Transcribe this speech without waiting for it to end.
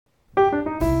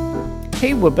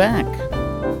Hey, we're back.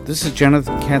 This is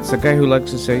Jonathan Katz, the guy who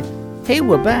likes to say, hey,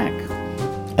 we're back.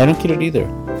 I don't get it either.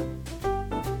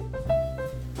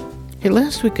 Hey,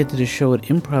 last week I did a show at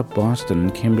Improv Boston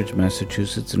in Cambridge,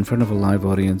 Massachusetts in front of a live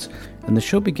audience, and the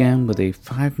show began with a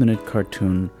 5-minute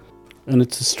cartoon, and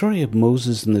it's the story of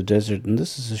Moses in the desert, and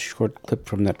this is a short clip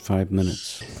from that 5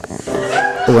 minutes.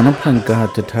 Oh, and I'm playing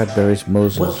God to Todd Barry's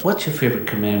Moses. What's your favorite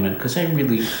commandment? Because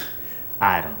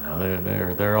I don't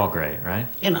know. They're all great, right?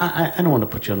 And I don't want to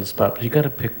put you on the spot, but you got to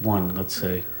pick one. Let's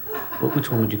say, which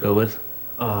one would you go with?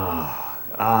 The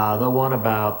one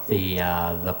about the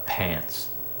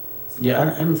pants. Yeah, I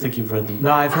don't think you've read them.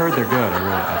 No, I've heard they're good.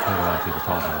 I've heard a lot of people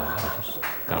talking about them. I just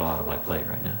got a lot on my plate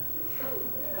right now.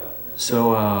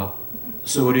 So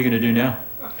what are you going to do now?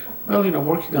 Well,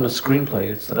 working on a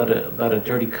screenplay. It's about a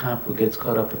dirty cop who gets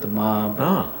caught up with the mob.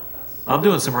 Oh, I'm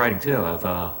doing some writing too. I've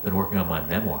been working on my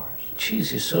memoirs.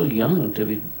 Jeez, you're so young to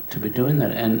be doing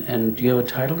that. And do you have a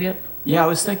title yet? Yeah, I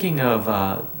was thinking of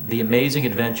The Amazing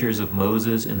Adventures of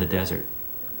Moses in the Desert.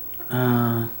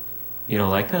 You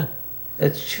don't like that?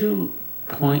 That's too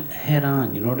point head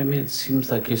on. You know what I mean? It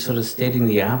seems like you're sort of stating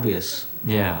the obvious.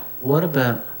 Yeah. What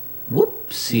about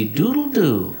Whoopsie Doodle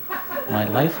Doo? My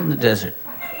Life in the Desert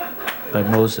by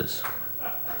Moses.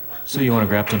 So you want to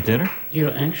grab some dinner? You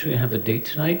don't actually have a date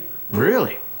tonight?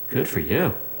 Really? Good for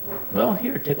you. Well,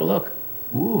 here, take a look.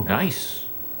 Ooh, nice.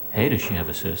 Hey, does she have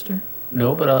a sister?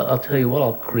 No, but I'll tell you what,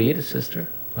 I'll create a sister.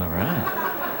 All right.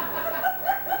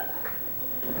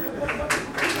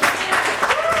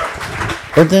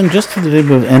 And then, just for the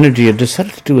name of energy, I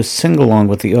decided to do a sing-along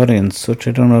with the audience, which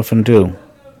I don't often do.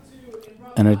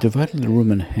 And I divided the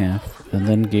room in half, and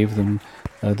then gave them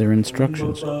their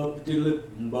instructions. I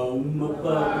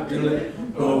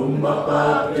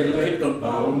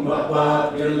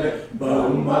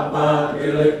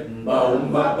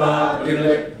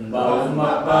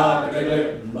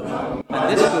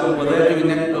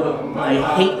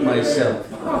hate myself.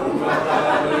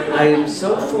 I am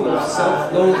so full of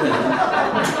self-loathing.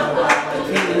 I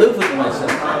can't live with myself.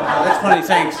 That's funny,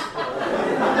 thanks.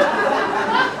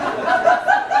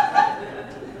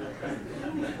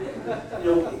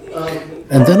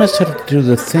 And then I started to do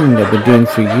the thing I've been doing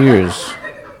for years,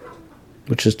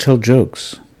 which is tell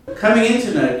jokes. Coming in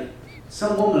tonight,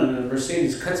 some woman in a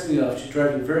Mercedes cuts me off. She's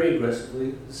driving very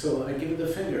aggressively, so I give her the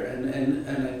finger, and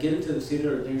I get into the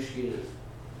theater, and there she is.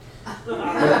 But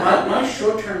my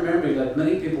short-term memory, like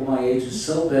many people my age, is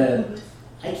so bad,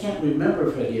 I can't remember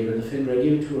if I gave her the finger. I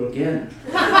gave it to her again.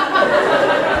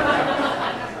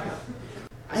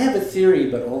 I have a theory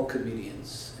about all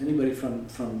comedians. Anybody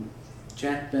from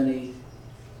Jack Benny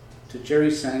to Jerry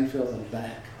Seinfeld and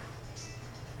back.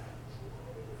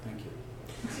 Thank you.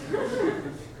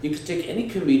 You could take any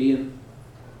comedian,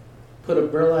 put a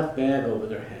burlap bag over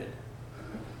their head,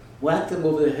 whack them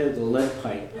over the head with a lead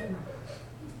pipe,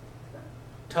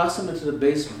 toss them into the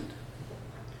basement.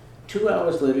 2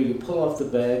 hours later, you pull off the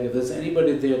bag. If there's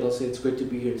anybody there, they'll say, it's great to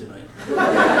be here tonight.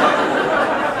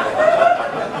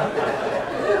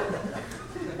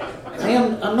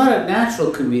 I'm not a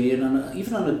natural comedian.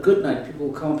 Even on a good night, people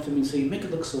will come up to me and say, you make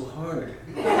it look so hard.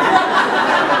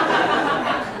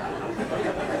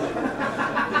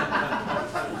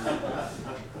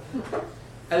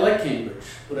 I like Cambridge,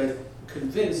 but I'm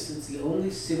convinced it's the only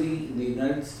city in the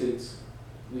United States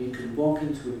where you can walk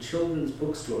into a children's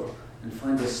bookstore and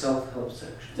find a self-help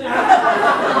section. I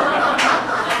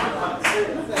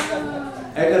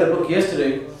got a book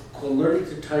yesterday called Learning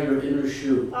to Tie Your Inner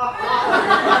Shoe.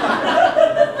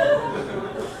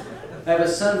 I have a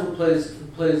son who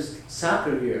plays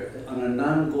soccer here on a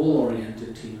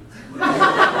non-goal-oriented team.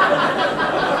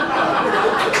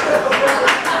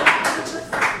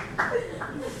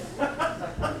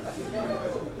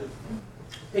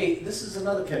 Hey, this is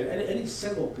another category. Any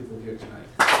single people here tonight?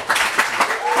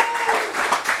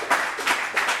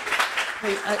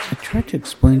 Hey, I tried to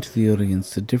explain to the audience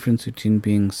the difference between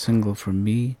being single for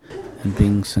me and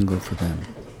being single for them.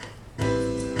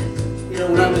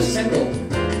 When I was single,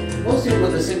 most people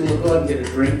when they're single will go out and get a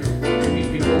drink, meet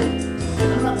people.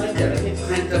 I'm not like that. I get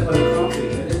cranked up on coffee.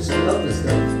 I just love this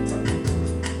stuff.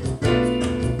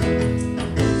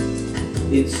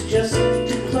 It's just a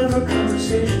clever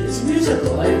conversation. It's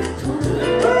musical. I told you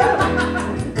that.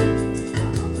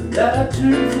 That I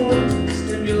turn for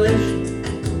stimulation.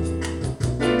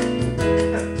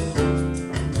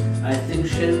 I think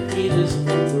champagne is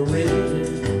overrated.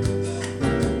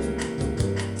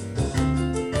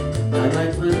 I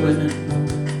like my women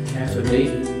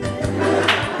caffeinated.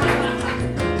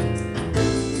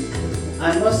 I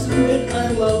must admit I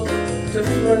love to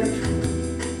flirt,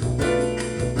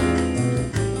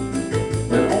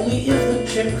 but only if the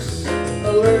chicks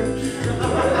alert.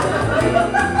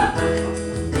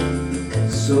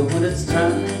 So when it's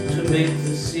time to make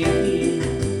the scene,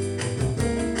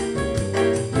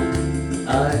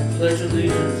 I pledge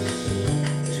allegiance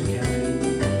to caffeine.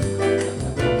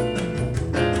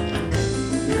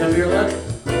 You come here a lot?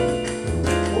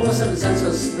 All of a sudden it sounds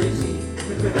so sleazy.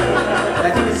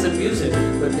 I think it's the music,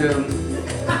 but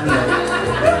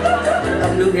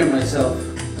I'm new here myself.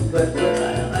 But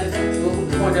I think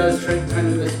the point I was trying to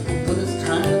do is when it's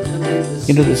time to make this.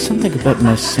 You know, there's something about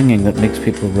my singing that makes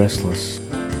people restless.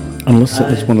 Unless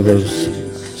it's one of those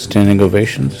standing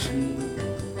ovations.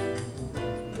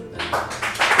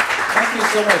 Thank you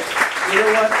so much. You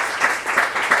know what?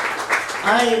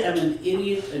 I am an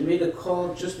idiot. I made a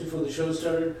call just before the show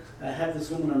started. I have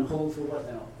this woman on hold for what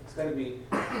now? It's got to be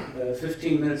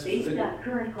 15 minutes. Based on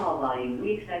current call volume,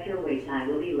 we expect your wait time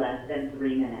will be less than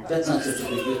 3 minutes. That's not such a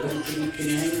big deal. Can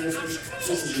you hang with me?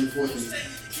 This is important.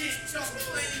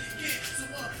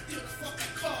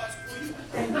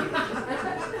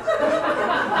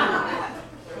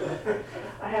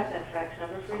 I have that fax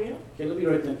number for you. Okay, let me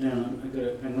write that down. I got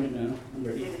a pen right now. I'm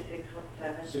ready. It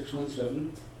is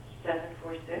 617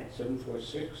 746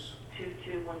 746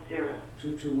 2210.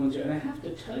 2210. And I have to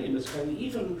tell you, Miss Kelly,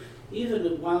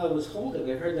 even while I was holding,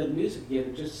 I heard that music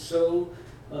again, just so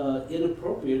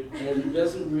inappropriate and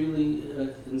doesn't really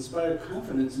inspire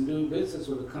confidence in doing business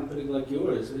with a company like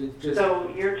yours. It just. So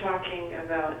you're talking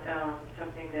about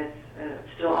something that's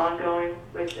still ongoing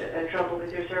with trouble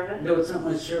with your service? No, it's not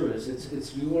my service.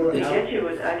 It's your. I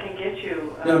can get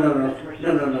you. No. Customer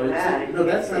service for that. No,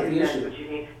 that's not the That's issue. what you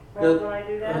need. Well, will I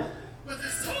do that?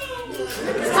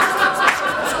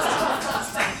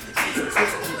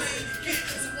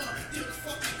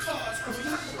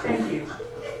 Thank you.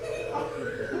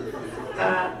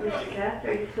 Mr. Katz,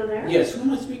 are you still there? Yes, who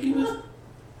am I speaking with?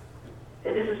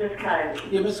 This is Miss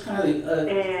Kylie. Yeah, Miss Kylie.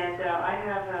 And I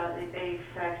have a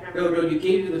fax number. No, you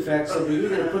gave me the fax number. You were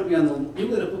going to put me on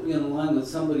the line with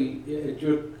somebody at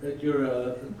your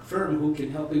firm who can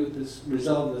help me with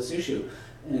resolve this issue.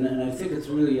 And I think it's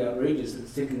really outrageous that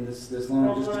it's taking this long.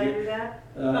 Well, just will to I get. do that?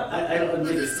 I don't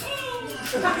think it's.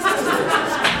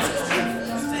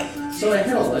 So I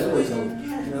held. I always held.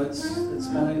 You know, it's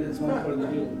my part of the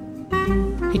deal.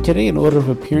 Hey, today in order of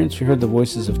appearance, we heard the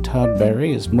voices of Todd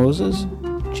Barry as Moses,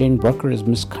 Jane Brucker as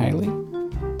Miss Kylie,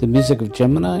 the music of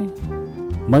Gemini,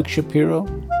 Mike Shapiro,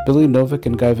 Billy Novick,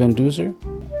 and Guy Van Duzer.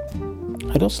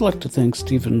 I'd also like to thank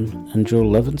Stephen and Joe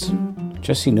Levinson,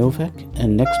 Jesse Novak,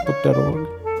 and nextbook.org.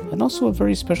 And also a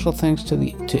very special thanks to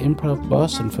Improv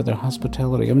Boston for their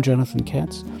hospitality. I'm Jonathan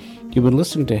Katz. You've been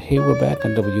listening to Hey, We're Back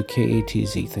on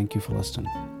WKATZ. Thank you for listening.